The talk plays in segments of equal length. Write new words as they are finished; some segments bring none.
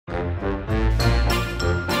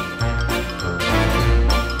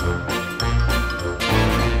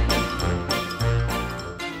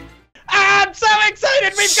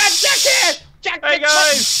excited! We've got Jack here! Jack, Hey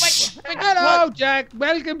guys! Hello, Jack.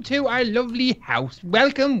 Welcome to our lovely house.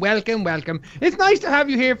 Welcome, welcome, welcome. It's nice to have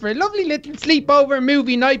you here for a lovely little sleepover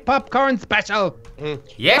movie night popcorn special.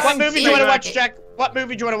 Yes. What movie do you want to watch, Jack? What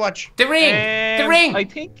movie do you want to watch? The Ring. The Ring. I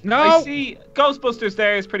think No. I see Ghostbusters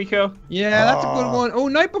there is pretty cool. Yeah, that's a good one. Oh,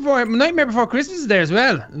 Nightmare Before Christmas is there as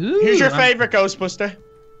well. Ooh, Who's your favourite Ghostbuster?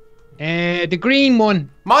 The green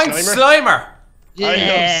one. Mine's Slimer. I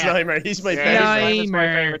love Slimer. He's my favorite. Slimer's my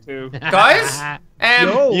favorite too. Guys,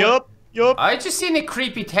 Yup. I just seen a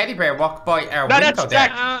creepy teddy bear walk by our No, window that's there.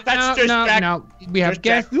 Jack. That's just Jack. No, we have Just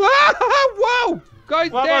guests. Whoa,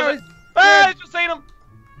 guys, What there was is. it? Hey, I just seen him.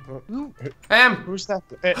 Who's that?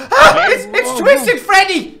 It's Twisted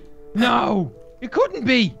Freddy. No, it couldn't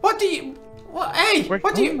be. What do you? What? Hey,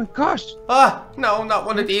 what do Oh you? my gosh. No, not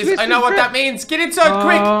one of these. I Twisted know what Freddy. that means. Get inside,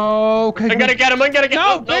 quick. Okay. I'm gonna get him.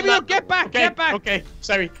 No, baby, get back, Okay, get back. okay.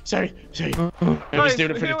 Sorry. I was Guys,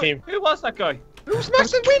 doing it for the team. Who was that guy? Who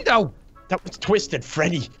smashed the window? That was Twisted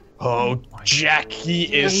Freddy. Oh, Jack, he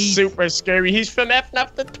is Jeez. super scary. He's from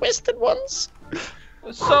FNAF, the Twisted ones.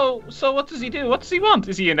 So what does he do? What does he want?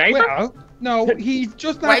 Is he a neighbor? Well, no, he's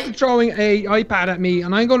just after throwing a iPad at me,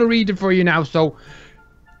 and I'm going to read it for you now. So,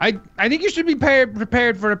 I think you should be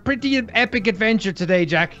prepared for a pretty epic adventure today,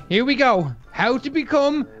 Jack. Here we go. How to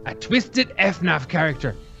become a twisted FNAF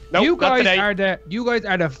character. Nope, you not guys today.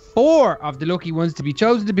 are the 4 of the lucky ones to be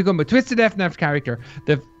chosen to become a twisted FNAF character.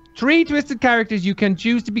 The 3 twisted characters you can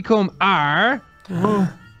choose to become are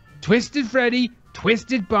Twisted Freddy,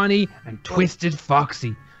 Twisted Bonnie, and Twisted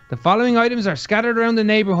Foxy. The following items are scattered around the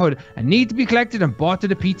neighborhood and need to be collected and bought to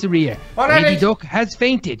the pizzeria. What are Baby they? Duck has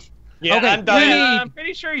fainted. Yeah, Okay, I'm dying. I'm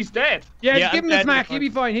pretty sure he's dead. Yeah, Yeah, give him I'm the smack. dead. He'll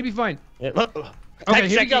be fine. Yeah. Okay,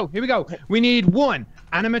 here we go. We need 1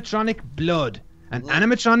 animatronic blood, an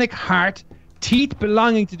animatronic heart, teeth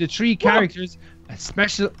belonging to the 3 characters, a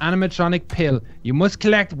special animatronic pill. You must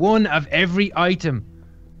collect 1 of every item.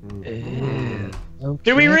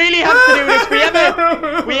 Do we really have to do this?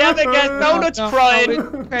 We have a guest. Donut's crying.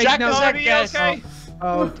 okay, Jack no, is Are our you guest. okay?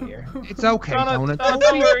 Oh dear. It's okay, Donut, Donut.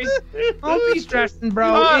 don't worry. Don't be stressing,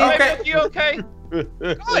 bro. Oh, Okay. okay. You okay?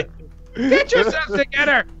 Good. Get yourselves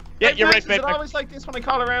together. Yeah, you're right, Is it mate. always like this when I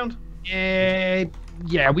call around?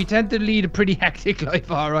 Yeah, we tend to lead a pretty hectic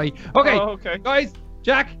life, all right. Okay, Oh, okay. guys,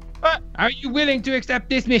 Jack, What? are you willing to accept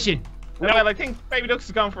this mission? Well, I think Baby Ducks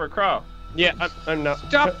is going for a crawl. Yeah, I'm not.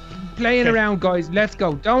 Stop playing around, guys. Let's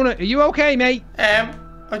go. Donut, are you okay, mate?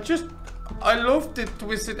 I love the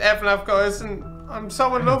Twisted FNAF guys, and I'm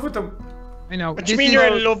so in love with them. I know. What do you mean you're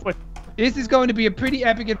in love with? This is going to be a pretty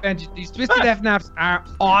epic adventure. These Twisted FNAFs are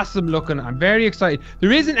awesome looking. I'm very excited.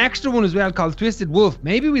 There is an extra one as well called Twisted Wolf.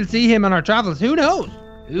 Maybe we'll see him on our travels. Who knows?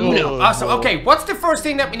 Who knows? Awesome. Okay, what's the first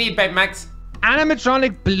thing that we need, Babe Max?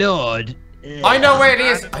 Animatronic blood. I know where it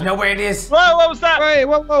is. I know where it is. Whoa, what was that? Wait,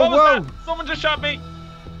 whoa, What was whoa. that? Someone just shot me.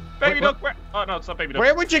 Baby Duck, where? Oh, no, it's not Baby Duck.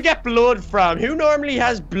 Where would you get blood from? Who normally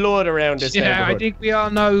has blood around this Yeah, I neighborhood? think we all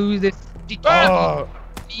know who this Oh,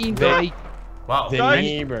 mean guy. Wow. the Guys.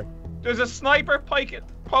 neighbor. There's a sniper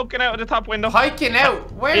poking out of the top window. Hiking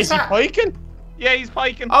out. Where's Is he that? piking? Yeah, he's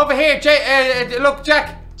piking. Over here, look,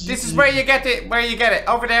 Jack. This is where you get it. Where you get it.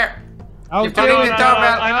 Over there. Oh, You've done it in the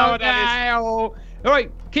doorbell. I know what that All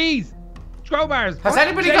right, keys, crowbars. Has What?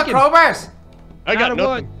 anybody got Shaking. crowbars? I got Not a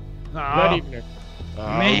nothing. one. Not Oh, even there. Oh,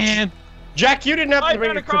 man. Jack, you didn't have I to bring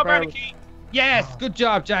found a a crowbar and a crowbar. key. Yes, good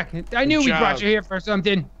job, Jack. I knew we job. brought you here for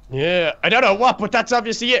something. Yeah, I don't know what, but that's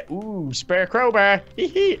obviously it. Ooh, spare crowbar.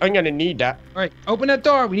 I'm gonna need that. All right, open that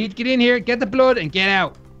door. We need to get in here, get the blood, and get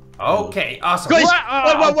out. Okay, awesome. Guys,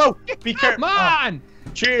 Whoa. whoa. Be careful. Come on.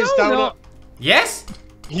 Cheers, No, Donut. no. Yes?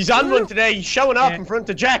 He's on one today. He's showing off Yeah. in front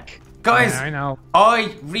of Jack. Guys, Yeah, I know.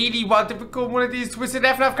 I really want to become one of these Twisted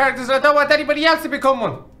FNAF characters. I don't want anybody else to become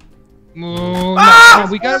one. Oh, Ah!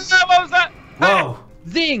 no, we got What was that? Whoa.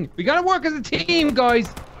 zing. We gotta work as a team, guys.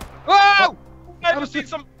 Whoa! I That just was see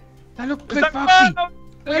some. That looked Is like that Foxy. no,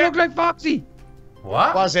 That looked like Foxy.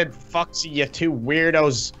 What? Was it Foxy, you two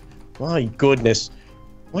weirdos? My goodness.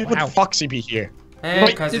 Why would Wow. Foxy be here?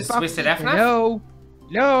 Because it's Twisted FNAF?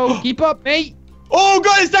 No, keep up, mate. Oh,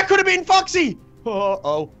 guys, that could have been Foxy.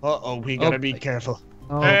 We gotta be boy. careful.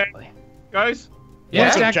 Oh, Uh, boy. Guys, Yeah,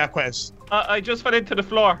 What's up, Jack. Jack West? I just fell into the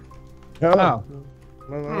floor. Oh.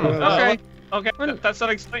 Okay. Okay. Okay, that's not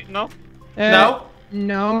exciting, no? No?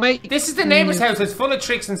 No, mate. This is the neighbor's house. It's full of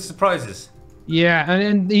tricks and surprises. Yeah,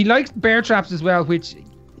 and he likes bear traps as well, which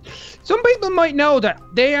some people might know that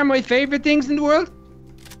they are my favorite things in the world.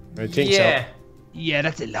 I think Yeah. so. Yeah,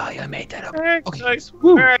 that's a lie. I made that up. Alright, Okay. guys.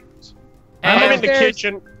 Woo. Alright. I'm in the Upstairs.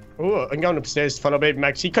 kitchen. Oh, I'm going upstairs to follow Baby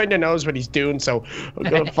Max. He kind of knows what he's doing, so I'm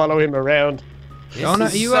going to follow him around. Donna, are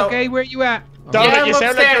you okay? Where you at? Donna, Yeah, you I'm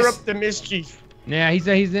sound like you're upstairs. up to mischief. Yeah,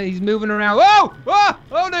 he's moving around. Whoa! Whoa!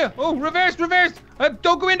 Oh no! Oh, reverse!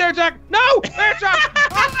 Don't go in there, Jack! No! Bear trap!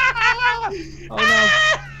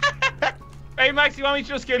 Oh Hey, Max, you want me to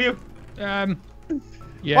just kill you? no!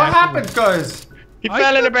 Yeah. What happened, guys? He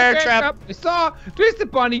fell in a bear trap. I saw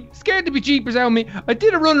Twisted Bunny, scared to be jeepers out of me. I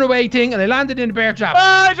did a runaway thing and I landed in a bear trap.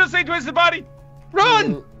 Ah, I just say Twisted Body.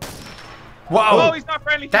 Run! Whoa. Oh, he's not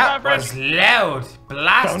friendly. He's That not was friendly. loud.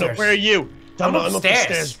 Blasters. Donna, where are you? Donna, I'm up the upstairs.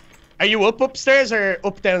 stairs. Are you up upstairs or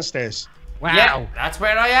up downstairs? Wow. Yeah, that's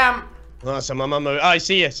where I am. Awesome, I'm on my... Oh, I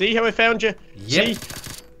see you. See how I found you? Yep. See?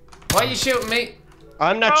 Why are you shooting me?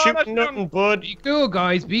 I'm not Oh, I'm shooting not nothing, bud. Be cool,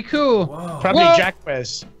 guys. Be cool. Whoa. Probably Whoa. Jack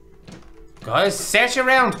was. Guys, search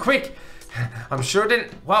around, quick. I'm sure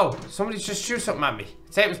that... Whoa, somebody just threw something at me.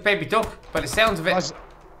 Say it was Baby Duck, by the sounds of it.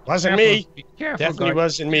 Wasn't me. Be careful, Definitely guys.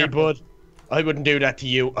 wasn't me, Careful. bud. I wouldn't do that to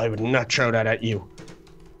you. I would not throw that at you.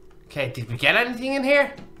 Okay, did we get anything in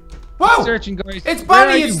here? Whoa! Searching, guys. It's Where are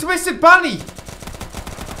Bonnie! you? It's Twisted Bonnie!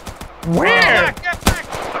 Where? Get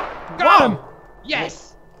back! Got Whoa. him!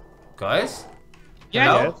 Yes! Guys?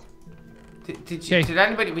 Yeah. Hello? Did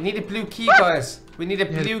anybody... We need a blue key, guys. We need a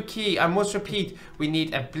blue key. I must repeat. We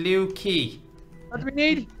need a blue key. What do we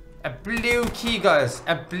need? A blue key, guys.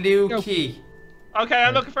 A blue Go. key. Okay,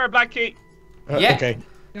 I'm looking for a black key. Yeah. Okay.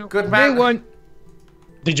 No. Good man. Blue one.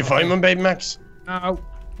 Did you find one, baby Max? Oh.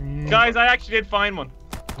 Guys, I actually did find one.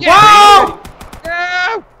 Whoa!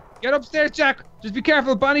 No! Get upstairs, Jack. Just be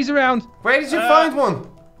careful. Bonnie's around. Where did you find one?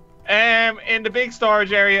 In the big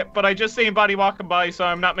storage area, but I just seen Body walking by, so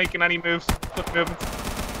I'm not making any moves. Just moving.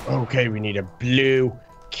 Okay, we need a blue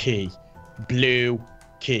key. Blue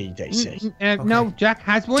key, they say. No, Jack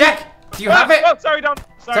has one. Jack, do you have it? Oh, sorry, Don.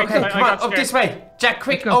 It's Sorry, okay, I come on, got up scared. this way. Jack,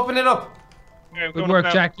 quick, Let's go. open it up. Okay, I'm Good going work,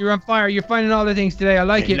 up now. Jack. You're on fire. You're finding all the things today. I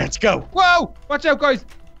like Okay, it. let's go. Whoa! Watch out, guys.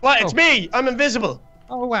 What? It's Oh. me. I'm invisible.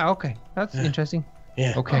 Oh, wow. Okay. That's interesting.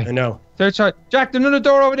 Yeah. Okay. I know. Search out. Jack, there's another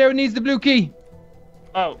door over there that needs the blue key.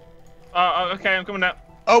 Oh. Okay, I'm coming now.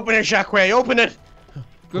 Open it, Shockwave. Open it.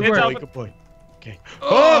 Good It's work. open. Good boy. Okay. Oh,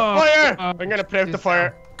 Oh, fire! oh, I'm gonna put out the this-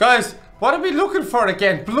 fire. Guys, what are we looking for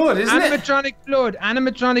again? Blood, isn't it? Animatronic blood.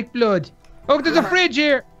 Animatronic blood. Oh, there's a fridge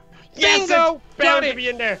here. Yes, Bingo! it's Got bound it. to be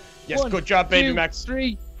in there. Yes, One, good job, baby 2, Max.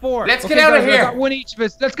 3, 4. Let's Okay, get out of guys, I here. got one each of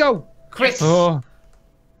us. Let's go. Quick. Oh.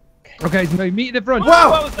 Okay, so meet at the front. Whoa!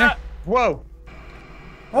 What was that? Whoa!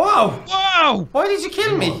 Whoa! Whoa! Why did you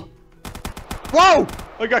kill me? Whoa!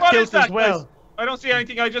 I got What killed is that, as well. guys? I don't see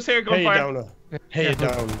anything. I just hear Hey, gunfire. Donna. Hey,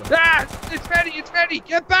 Donna. Ah! It's ready. It's ready.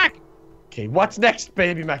 Get back. Okay, what's next,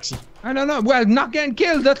 baby Maxie? I don't know. Well, not getting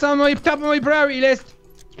killed. That's on my top of my priority list.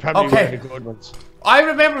 It's probably Okay. one of the good ones. I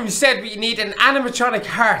remember we said we need an animatronic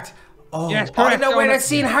heart. Oh, Yes, I correct, know where Donut. I've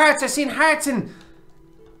seen hearts. I've seen hearts in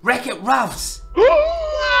Wreck-It Ralph's.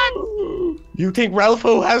 You think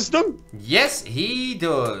Ralpho has them? Yes, he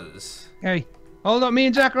does. Hey, hold up. Me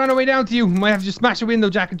and Jack are on our way down to you. Might have to just smash a window,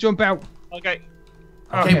 Jack, and jump out. Okay.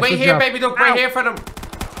 Okay, wait good here, job. baby duck. Ow. Wait here for them.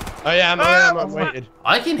 I am. I'm waiting.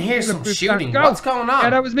 I can hear some Good shooting. Go. What's going on? Yeah,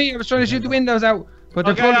 that was me. I was trying to shoot the windows out, but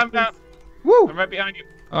they're Okay, full. I'm down. Woo! I'm right behind you.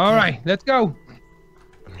 All right, let's go.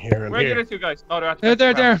 I'm here. I'm Where are the here. other two guys? Oh, they're at the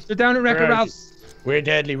There. They're down at Wreck-It Where are Ralph's. We're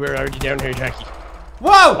deadly. We're already down here, Jackie.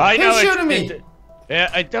 Whoa! I know. Who's shooting me? Yeah,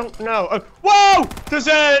 I don't know. Whoa! There's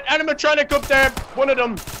an animatronic up there. One of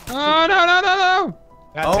them. Oh, no.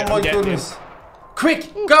 That's Oh it, I'm my getting goodness. Quick,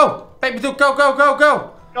 go! Baby duck,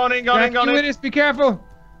 go! Going in, Jack, going you in. with us? Be careful.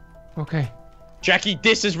 Okay. in. Jackie,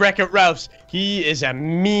 this is Wreck-It Ralph's. He is a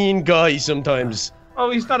mean guy sometimes.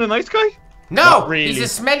 Oh, he's not a nice guy? No! Not really. He's a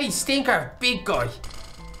smelly stinker, big guy.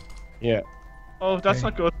 Yeah. Oh, that's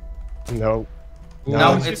not good. No.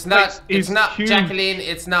 No, His it's not. face It's is not, huge. Jacqueline.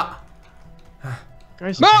 It's not.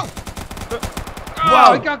 Guys, No! Whoa.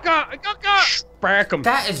 Oh, I got got. spark him.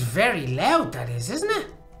 That is very loud, that is, isn't it?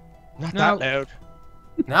 Not No. that loud.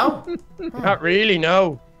 No? Not really,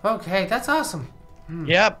 no. Okay, that's awesome.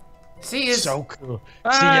 Yep. See you. So cool.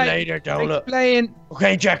 See Bye. you later, Thanks Donut. for playing.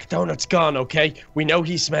 Okay, Jack, Donut's gone, okay? We know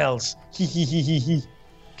he smells. Hee.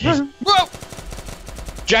 Okay. Whoa!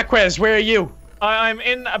 Jacquez, where are you? I'm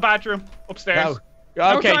in a bathroom upstairs.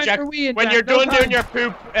 No. Okay, time Jack, for we and when Jack, you're no done doing time. your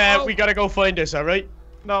poop, Oh. we gotta go find us, alright?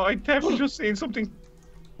 No, I definitely just seen something.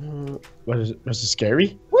 What is it? Was it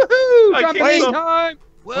scary? Woohoo! I Got think me so. time.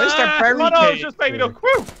 Why is there Ah! berry Oh no, it's cake just Baby there? Duck.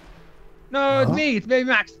 Woo! No, it's me. It's Baby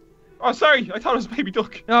Max. Oh, sorry. I thought it was Baby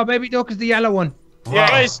Duck. No, Baby Duck is the yellow one. Yeah.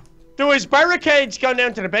 Guys, there was barricades going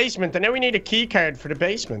down to the basement, and now we need a key card for the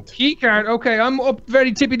basement. Key card. Okay, I'm up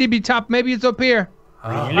very tippy top. Maybe it's up here.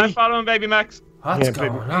 I'm following Baby Max. What's Yeah,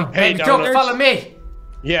 going baby. on? Hey, Baby duck, Donut. follow me.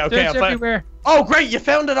 Yeah, okay. Search everywhere. Oh, great. You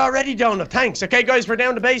found it already, Donut. Thanks. Okay, guys, we're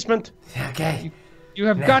down the basement. Okay. You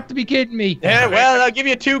have got to be kidding me. Yeah, well, I'll give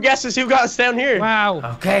you 2 guesses who got us down here. Wow.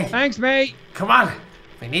 Okay. Thanks, mate. Come on.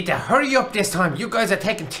 We need to hurry up this time. You guys are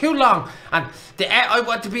taking too long. And I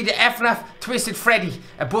want to be the FNAF Twisted Freddy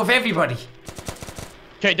above everybody.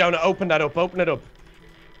 Okay, Donut, open that up. Open it up.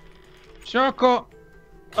 Shortcut.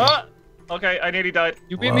 Oh, okay, I nearly died.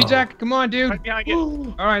 You beat me, Jack. Come on, dude. Right behind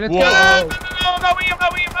you. All right, let's Whoa. go. No, we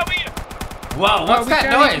Whoa, what's we that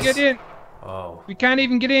can't noise? even get in. Oh. We can't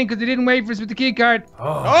even get in because they didn't wait for us with the key card.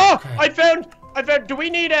 Oh, okay. I found. Do we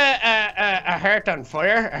need a heart on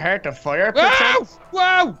fire? A heart of fire? Whoa! perchance?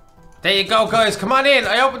 Whoa! There you go, guys. Come on in.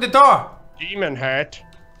 I opened the door. Demon heart.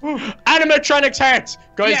 Animatronics hearts.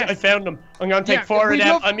 Guys, Yes. I found them. I'm gonna take 4 of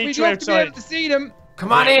them. I'll meet you We'd love to be able outside. to see them.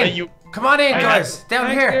 Come on Yeah, in. you- Come on in, guys. Down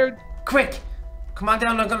Thanks, here. dude. Quick. Come on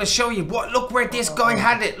down. I'm going to show you. Look where this guy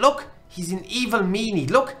had it. Look. He's an evil meanie.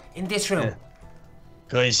 Look in this room. Yeah.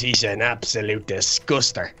 Guys, he's an absolute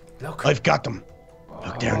disguster. Look. I've got them.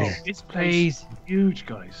 Look down here. This Please. place is huge,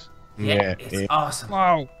 guys. Yeah, it's awesome.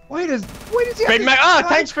 Wow. Why does he Big have Mac- this oh, light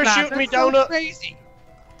thanks for flash? shooting me, That's so Donut. crazy.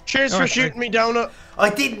 Cheers for Alright, shooting me, Donut. I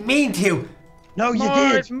didn't mean to. No, you More,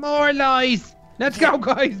 did. more lies. Let's go,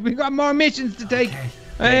 guys. We've got more missions to take. Okay.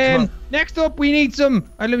 Okay, come on. Next up, we need some.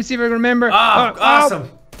 Let me see if I can remember. Oh,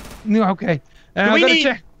 awesome. No, okay. Do I we gotta need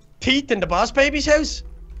check. teeth in the Boss Baby's house?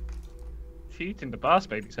 Teeth in the boss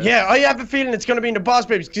baby's house. Yeah, I have a feeling it's going to be in the Boss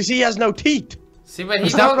Baby's because he has no teeth. See what he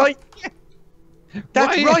Is that done? right?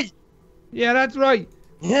 That's Why? right. Yeah, that's right.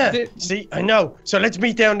 Yeah. See, I know. So let's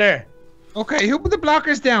meet down there. Okay, who put the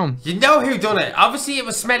blockers down? You know who done it. Obviously, it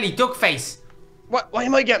was Smelly Duckface. Why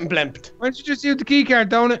am I getting blimped? Why don't you just use the key card,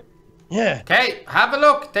 don't it? Yeah. Okay, have a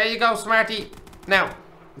look. There you go, Smarty. Now.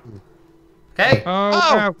 Okay. Oh,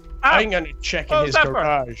 Oh. wow. I'm going to check in What his was that for?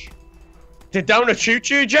 garage. Did Donut shoot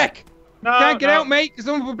you, Jack? No, Can't get no. out, mate, because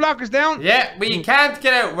someone put blockers down. Yeah, we can't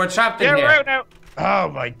get out. We're trapped in Yeah, here. we're out now. Oh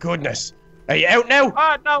my goodness. Are you out now?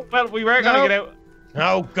 Ah, no. Well, we were No. gonna get out.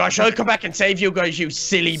 Oh gosh, I'll come back and save you guys, you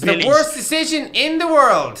silly It's billies. the worst decision in the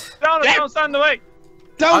world. Donut, Yeah. don't stand in the way.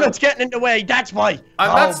 Donut's getting in the way, that's why.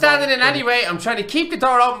 I'm Oh, not standing my in any way. I'm trying to keep the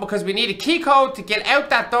door open because we need a key code to get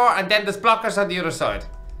out that door, and then there's blockers on the other side.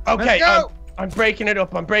 Okay, Let's go. I'm breaking it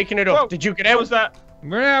up. I'm breaking it up. Whoa. Did you get What out? was that?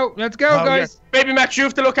 We're out. Let's go, Oh, guys. yeah. Baby Max, you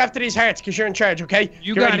have to look after these hearts because you're in charge, okay?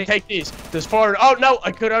 You Get got ready, it. take these. There's 4. Oh no,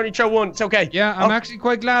 I could only throw 1. It's okay. Yeah, I'm Oh, actually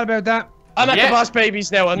quite glad about that. I'm at Yeah. the Boss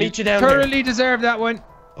Babies now. I'll meet you down there. Thoroughly deserve that one.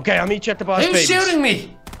 Okay, I'll meet you at the Boss Who's Babies. shooting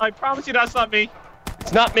me? I promise you that's not me.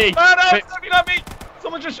 It's not me. Oh, no, Ba- it's definitely not me.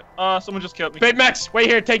 Someone just killed me. Baby Max, wait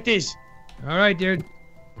here. Take these. All right, dude.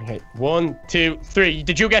 Okay, 1, 2, 3.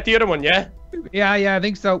 Did you get the other one? Yeah. Yeah, I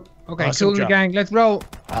think so. Okay, Awesome cool in the job. gang. Let's roll.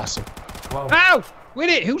 Awesome. Whoa. Ow! With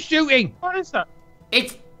it. Who's shooting? What is that?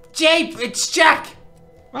 It's Jape. It's Jack.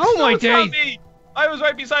 Oh my It's not days. me. I was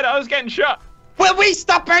right beside it. I was getting shot. Will we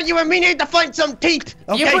stop arguing? We need to find some teeth.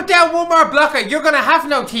 You Okay. put down one more blocker. You're gonna have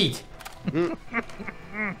no teeth. You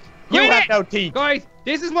Quit have it! no teeth. Guys,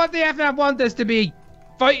 this is what the FNAF want us to be.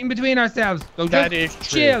 Fighting between ourselves. So just That is true.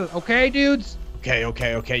 chill, okay, dudes?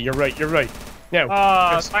 Okay. You're right. Now.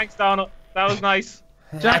 Ah, let's- thanks, Donald. That was nice.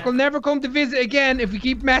 Jack will never come to visit again if we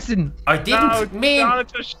keep messing. I didn't No, mean.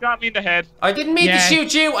 Donald just shot me in the head. I didn't mean Yeah. to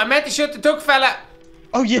shoot you. I meant to shoot the duck fella.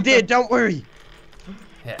 Oh, you did. Don't worry.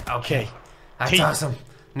 Yeah. Okay. That's Teeth. awesome.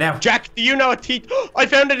 Now, Jack, do you know a teeth? I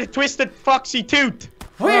found a twisted foxy tooth.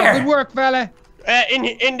 where? Oh, good work, fella.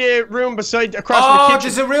 In the room beside across Oh, from the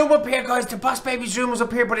there's kitchen. a room up here, guys. The Boss Baby's room is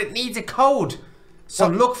up here, but it needs a code. So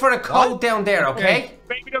look for a code down there, okay?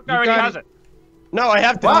 Baby Duck You already got has it. it. No, I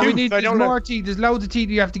have the What? tooth. We need I there's don't know. more teeth. There's loads of teeth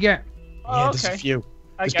you have to get. Oh, Yeah, there's okay. a few.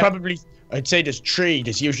 I There's get it. probably, I'd say there's 3.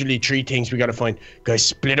 There's usually 3 things we gotta find. Guys,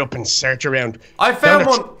 split up and search around. I found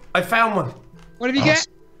Donuts. one. I found one. What did you get?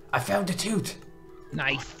 I found a tooth.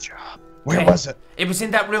 Nice. Where Okay. was it? It was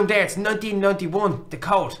in that room there. It's 1991. The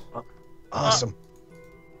code. Awesome.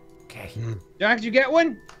 Okay. Jack, did you get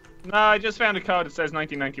one? No, I just found a code that says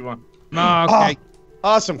 1991. Oh, okay.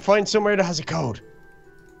 Awesome. Find somewhere that has a code.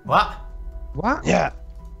 What? What? Yeah.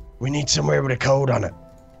 We need somewhere with a code on it.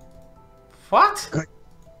 What?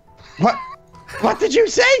 What? What did you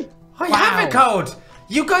say? I have a code.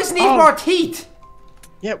 You guys need Oh. more teeth.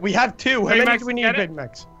 Yeah, we have 2. How Big many Max, do we need, get it? Big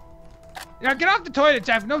Max? Now get off the toilet,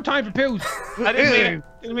 Jeff. No time for poos. I didn't mean it.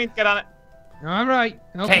 Didn't mean to get on it. All right.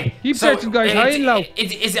 Okay. Okay. Keep so searching, guys. High and low.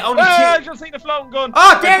 Is it only Oh, I two? just seen the floating gun.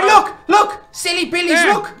 Oh, there! Look! Silly Billies,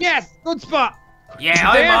 There. look! Yes. Good spot. Yeah,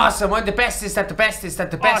 I'm There. awesome. I'm the bestest at the bestest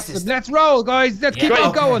at the bestest. Awesome. Let's roll, guys. Let's keep Yeah, on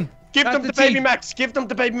okay. going. Give That's them the to Baby teeth. Max. Give them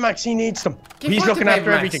to Baby Max. He needs them. Give He's what to looking Baby after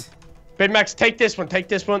Max? everything. Baby Max, take this one. Take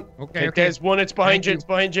this one. Okay, okay. There's one. It's behind you. It's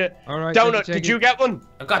behind you. All right. Donut, did you get one?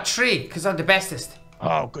 I got 3 because I'm the bestest.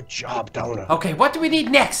 Oh, good job, Donut. Okay, what do we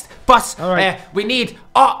need next? Boss, All right. we need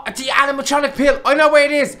the animatronic pill. I know where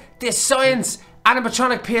it is. The science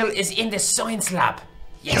animatronic pill is in the science lab.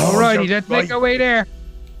 Yes. Alrighty, let's make our way there.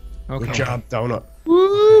 Okay. Good job, Donut.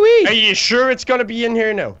 Woo-wee. Are you sure it's gonna be in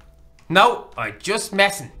here now? No, I'm just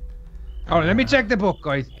messing. Oh, let me check the book,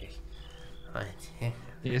 guys. Right.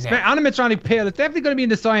 It's animatronic pill. It's definitely going to be in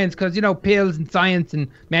the science because, you know, pills and science and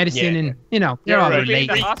medicine and, you know, they're all right. In the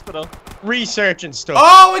related. hospital. Research and stuff.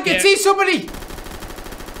 Oh, I can see somebody.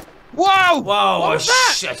 Whoa! Whoa, What was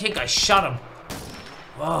that? I think I shot him.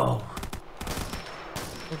 Whoa.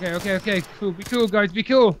 Okay. Cool. Be cool, guys. Be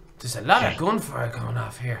cool. There's a lot of gunfire going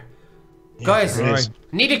off here. Guys, there is.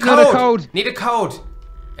 need a Another code. code. Need a code.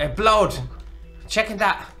 Blood. Checking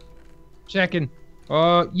that. Checking.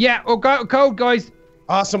 Yeah. Oh, code, guys.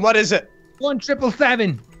 Awesome. What is it?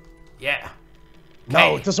 1777. Yeah. No,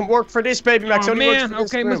 Okay. it doesn't work for this, Baby Max. Oh, Only works man. for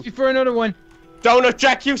this Okay, room. must be for another one. Donut,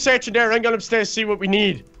 Jack, you search in there. I'm going upstairs to see what we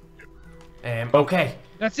need. Okay.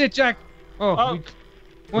 That's it, Jack. Oh.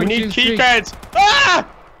 We need key cards. Ah!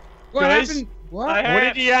 What Guys, happened? What? One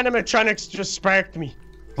of the animatronics just sparked me.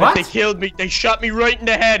 What? They killed me. They shot me right in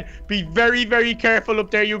the head. Be very, very careful up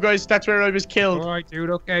there, you guys. That's where I was killed. Alright, dude.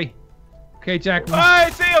 Okay. Okay, Jack. I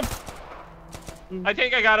see him. I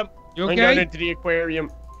think I got him. You I'm going okay? into the aquarium.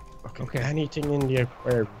 Okay. Anything in the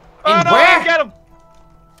aquarium. Oh, no, where? I get him.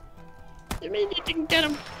 You mean you didn't get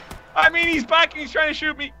him? I mean, he's back and he's trying to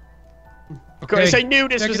shoot me. Guys, I knew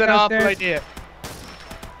this Check was it an awful downstairs. idea.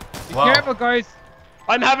 Be Wow. careful, guys.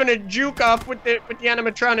 I'm having a juke off with the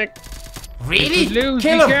animatronic. Really? Could lose.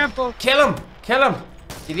 Kill Be him. careful. Kill him. Kill him.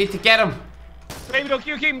 You need to get him. Baby, don't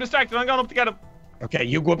you keep him distracted. I'm going up to get him. Okay,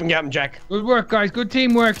 you go up and get him, Jack. Good work, guys. Good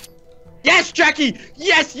teamwork. Yes, Jackie!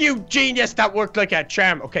 Yes, you genius! That worked like a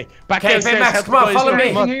charm. Okay, back Okay, downstairs. Max, help come on, the boys follow now. me.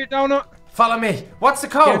 Come on. Here, Donut. Follow me. What's the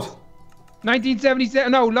code? Yes.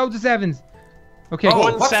 1977. No, loads of sevens. Okay.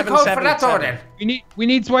 Oh, what's the code for that door then? We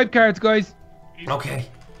need swipe cards, guys. Okay.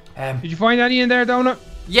 Did you find any in there, Donut?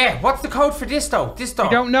 Yeah, what's the code for this though? This door?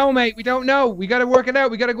 We don't know, mate. We don't know. We gotta work it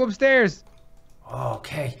out. We gotta go upstairs.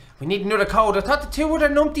 Okay. We need another code. I thought the 2 other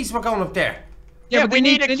numpties were going up there. Yeah, but we they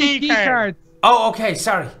need a they key card. cards. Oh, okay.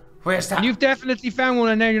 Sorry. Where's that? And you've definitely found one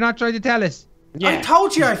in there. You're not trying to tell us. I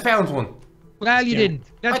told you I found one. Well, you didn't.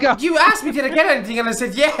 Let's go. You asked me did I get anything and I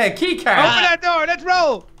said yeah, key card. Open that door. Let's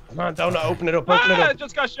roll. Come on, Donut, open it up, open it Ah, I up.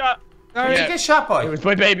 just got shot. Did you get shot by? It was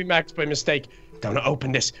my Baby Max by mistake. Donut,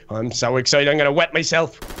 open this. I'm so excited, I'm gonna wet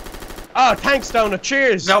myself. Oh, thanks, Donut,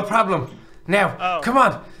 cheers. No problem. Now, Oh. come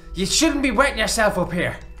on. You shouldn't be wetting yourself up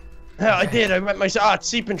here. Yeah, I did, I wet myself. Oh, it's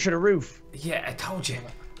seeping through the roof. Yeah, I told you.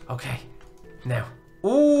 Okay. Now.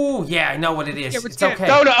 Ooh, yeah, I know what it is. Yeah, It's let's okay.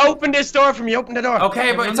 Donut, open this door for me, open the door.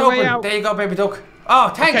 Okay, but On it's the way open. out. There you go, baby duck. Oh,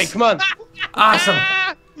 thanks. Okay, come on. Awesome.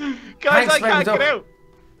 Guys, Thanks, I can't baby get duck. out.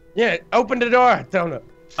 Yeah, open the door, Donut.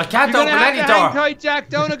 I can't You're open gonna have any to hang door. tight, Jack.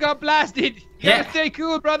 Donut got blasted. You Yeah. gotta stay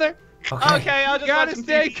cool, brother. Okay, I'll just You gotta watch some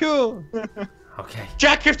stay TV. cool. Okay.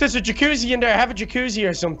 Jack, if there's a jacuzzi in there, have a jacuzzi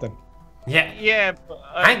or something. Yeah. Yeah. But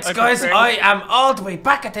Thanks, guys. prefer- I am all the way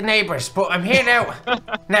back at the neighbours, but I'm here now.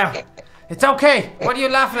 Now, it's okay. What are you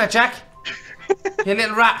laughing at, Jack? You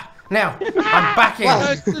little rat. Now, I'm back in.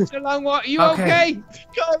 That's such a long walk. You Okay. okay?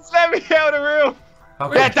 Guys, let me out of the room.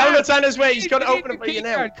 Okay. Yeah, Donut's on his way, he's gonna You need open it the for you key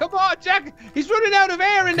now. card. Come on, Jack. He's running out of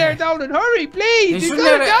air in there, Donut. Hurry, please. He's running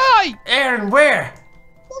gonna out of die. Aaron, where?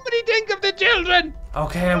 Somebody think of the children.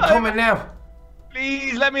 Okay, I'm coming now.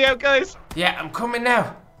 Please let me out, guys. Yeah, I'm coming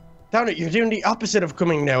now. Donut, you're doing the opposite of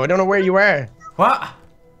coming now. I don't know where you are. What?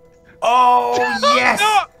 Oh, yes.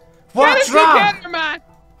 No. What's Get it wrong? together, man.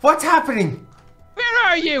 What's happening? Where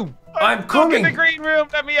are you? I'm Stuck coming. in the green room.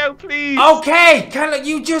 Let me out, please. Okay,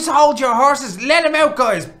 you just hold your horses. Let him out,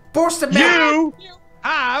 guys. Burst him out. You! You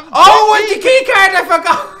have. Oh, and the key card, I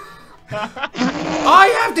forgot. I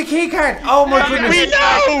have the key card. Oh my We goodness.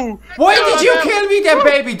 know! Why did you kill me then,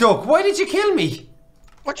 baby duck? Why did you kill me?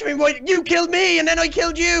 What do you mean, why? You killed me and then I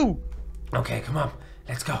killed you! Okay, come on.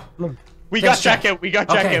 Let's go. We Thanks, got Jack Jack. out, we got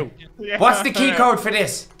Jack Okay. out. Yeah. What's the key code for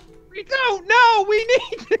this? We don't know. We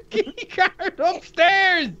need the key card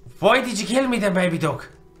upstairs. Why did you kill me then, baby duck?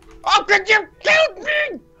 Oh, could you killed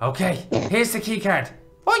me? Okay, here's the key card.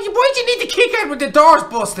 Why do you need the key card when the door's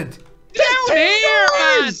busted? Down here,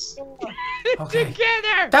 man. Doors! Okay.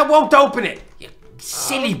 Together. That won't open it. You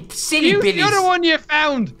silly Use billies. the other one you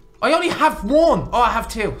found. I only have one. Oh, I have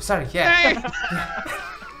two. Sorry, yeah. Hey.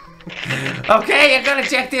 Okay, I'm gonna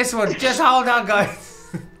check this one. Just hold on, guys.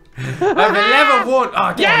 I have a level 1.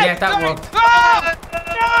 Oh, yeah, that worked. Oh,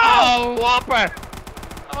 Oh, Whopper!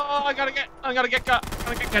 Oh, I gotta get got.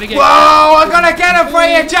 Gotta get. Whoa, I'm gonna get him for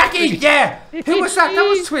you, Jackie. Yeah. Who was that? That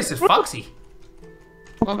was Twisted Foxy.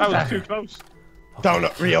 What was That was that? too close.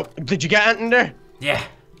 Donut, Rio, did you get anything there? Yeah,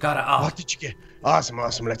 got it all. What did you get? Awesome,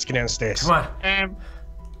 awesome. Let's get downstairs. Come on. I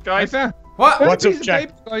Guys, found What? What's a up, piece of Jack?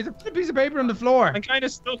 paper, guys. I found a piece of paper on the floor. I'm kind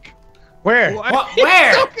of stuck. Where? What?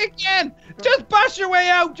 Where? Stuck again. Just bash your way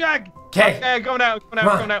out, Jack. Okay. Going out. Come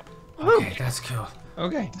on. Going out. Okay, that's cool.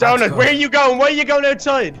 Okay. Donut, good. where are you going? Why are you going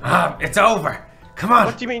outside? It's over. Come on.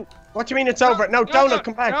 What do you mean? What do you mean it's over? No, Donut,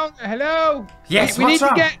 come back. Donut, hello. Yes, we what's need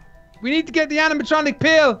wrong? we need to get the animatronic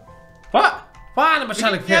pill. What? What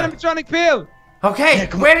animatronic The pill? animatronic pill. Okay, Yeah,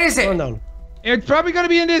 come where is Come on, it? Donut. It's probably going to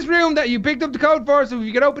be in this room that you picked up the code for. So if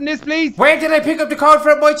you could open this, please. Where did I pick up the code for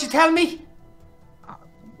it? Might you tell me?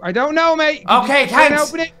 I don't know, mate. Okay, Try and thanks.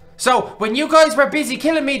 open it. So, when you guys were busy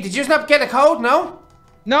killing me, did you not get a code? No?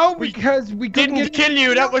 No, because we couldn't Didn't get kill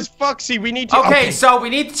you. That was Foxy. We need to. Okay, so we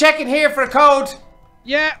need to check in here for a code.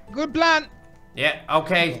 Yeah, good plan. Yeah,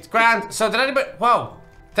 okay, it's grand. So, did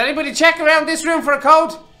anybody check around this room for a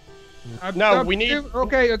code? No, we need.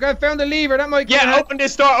 Okay, I found the lever. That might. Yeah, open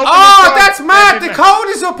this door. Open Oh, this door. that's mad! Big The Mac. code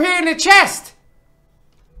is up here in the chest.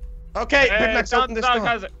 Okay, Big Mac's open this door.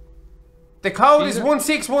 has it. The code is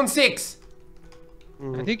 1616.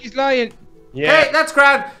 I think he's lying. Yeah. Okay, that's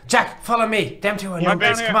grand. Jack, follow me. Them two are I'm down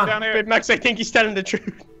numbers. here. Come I'm on. down here. Big Max, I think he's telling the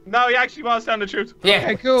truth. No, he actually was telling the truth. Yeah,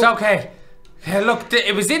 Okay, cool. it's okay. Look,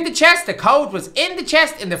 it was in the chest. The code was in the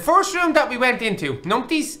chest in the first room that we went into.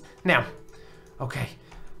 Numpties. Now. Okay.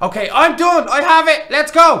 Okay, I'm done. I have it.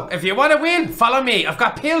 Let's go. If you want to win, follow me. I've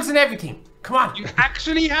got pills and everything. Come on. You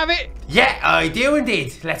actually have it? Yeah, I do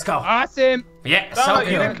indeed. Let's go. Awesome. Yeah, No, so you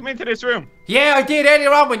didn't cool. come into this room. Yeah, I did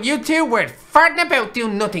earlier on when you two were farting about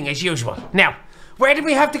doing nothing as usual. Now, where did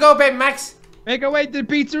we have to go, baby Max? Make our way to the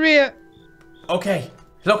pizzeria. Okay.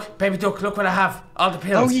 Look, baby duck, look what I have. All the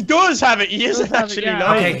pills. Oh, he does have it. He isn't Have it, actually yeah.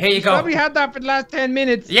 lying. Okay, here you He's go. probably had that for the last 10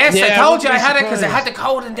 minutes. Yes, Yeah, I I told you I wouldn't be had it because I had surprised. the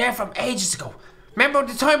code in there from ages ago. Remember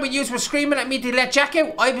the time when you were screaming at me to let Jack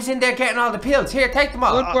out? I was in there getting all the pills. Here, take them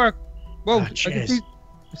all. Good work. Whoa, I can cheers. see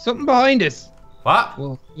something behind us. What?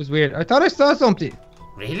 Whoa, it was weird. I thought I saw something.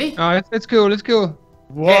 Really? Oh, that's cool. That's cool.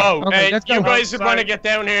 Whoa. Okay, Hey, let's you go. guys would want to Sorry. get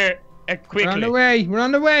down here We're on quickly. the way. We're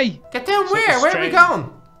on the way. Get down where? Where are we strange.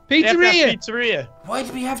 going? Pizzeria. Pizzeria. Why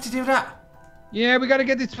do we have to do that? Yeah, we gotta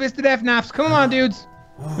get the twisted FNAFs. Come on, dudes.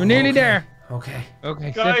 We're nearly okay. there. Okay.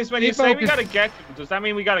 Okay. Guys, stay when you say we focused. gotta get them, does that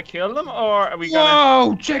mean we gotta kill them, or are we gonna...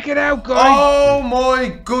 Whoa! Check it out, guys. Oh my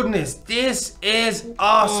goodness, this is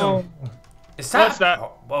awesome. Is that? What's that?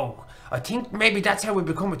 Oh, whoa. I think maybe that's how we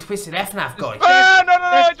become a twisted FNAF guy. Oh, no,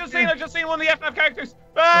 I just seen one of the FNAF characters.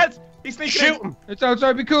 He's sneaking Shoot in. him. It's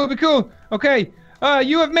outside. Be cool. Be cool. Okay.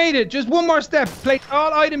 You have made it. Just one more step. Place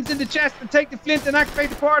all items in the chest and take the flint and activate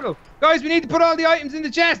the portal. Guys, we need to put all the items in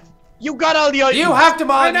the chest. You got all the items. You have them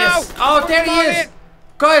all, I know. yes. Oh, there he Come on is. in.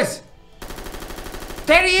 Guys.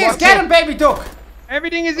 There he is. What's Get up? him, baby duck.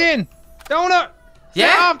 Everything is in. Donut. Yeah?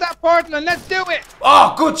 Set off that portal and let's do it.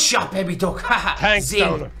 Oh, good shot, baby duck. Haha. Thanks, Zing.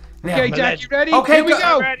 Donut. Now, Okay, my Jack, leg. you ready? Okay, Here we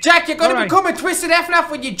go. Jack, you're gonna Alright. become a twisted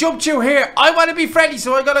FNAF when you jump through here. I want to be Freddy,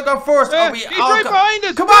 so I gotta go first. Yeah, Oh, we he's all right go- behind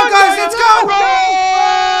us. Come Come on, on, guys, guys, let's let's go.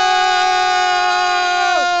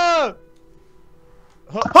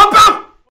 go. I'm back.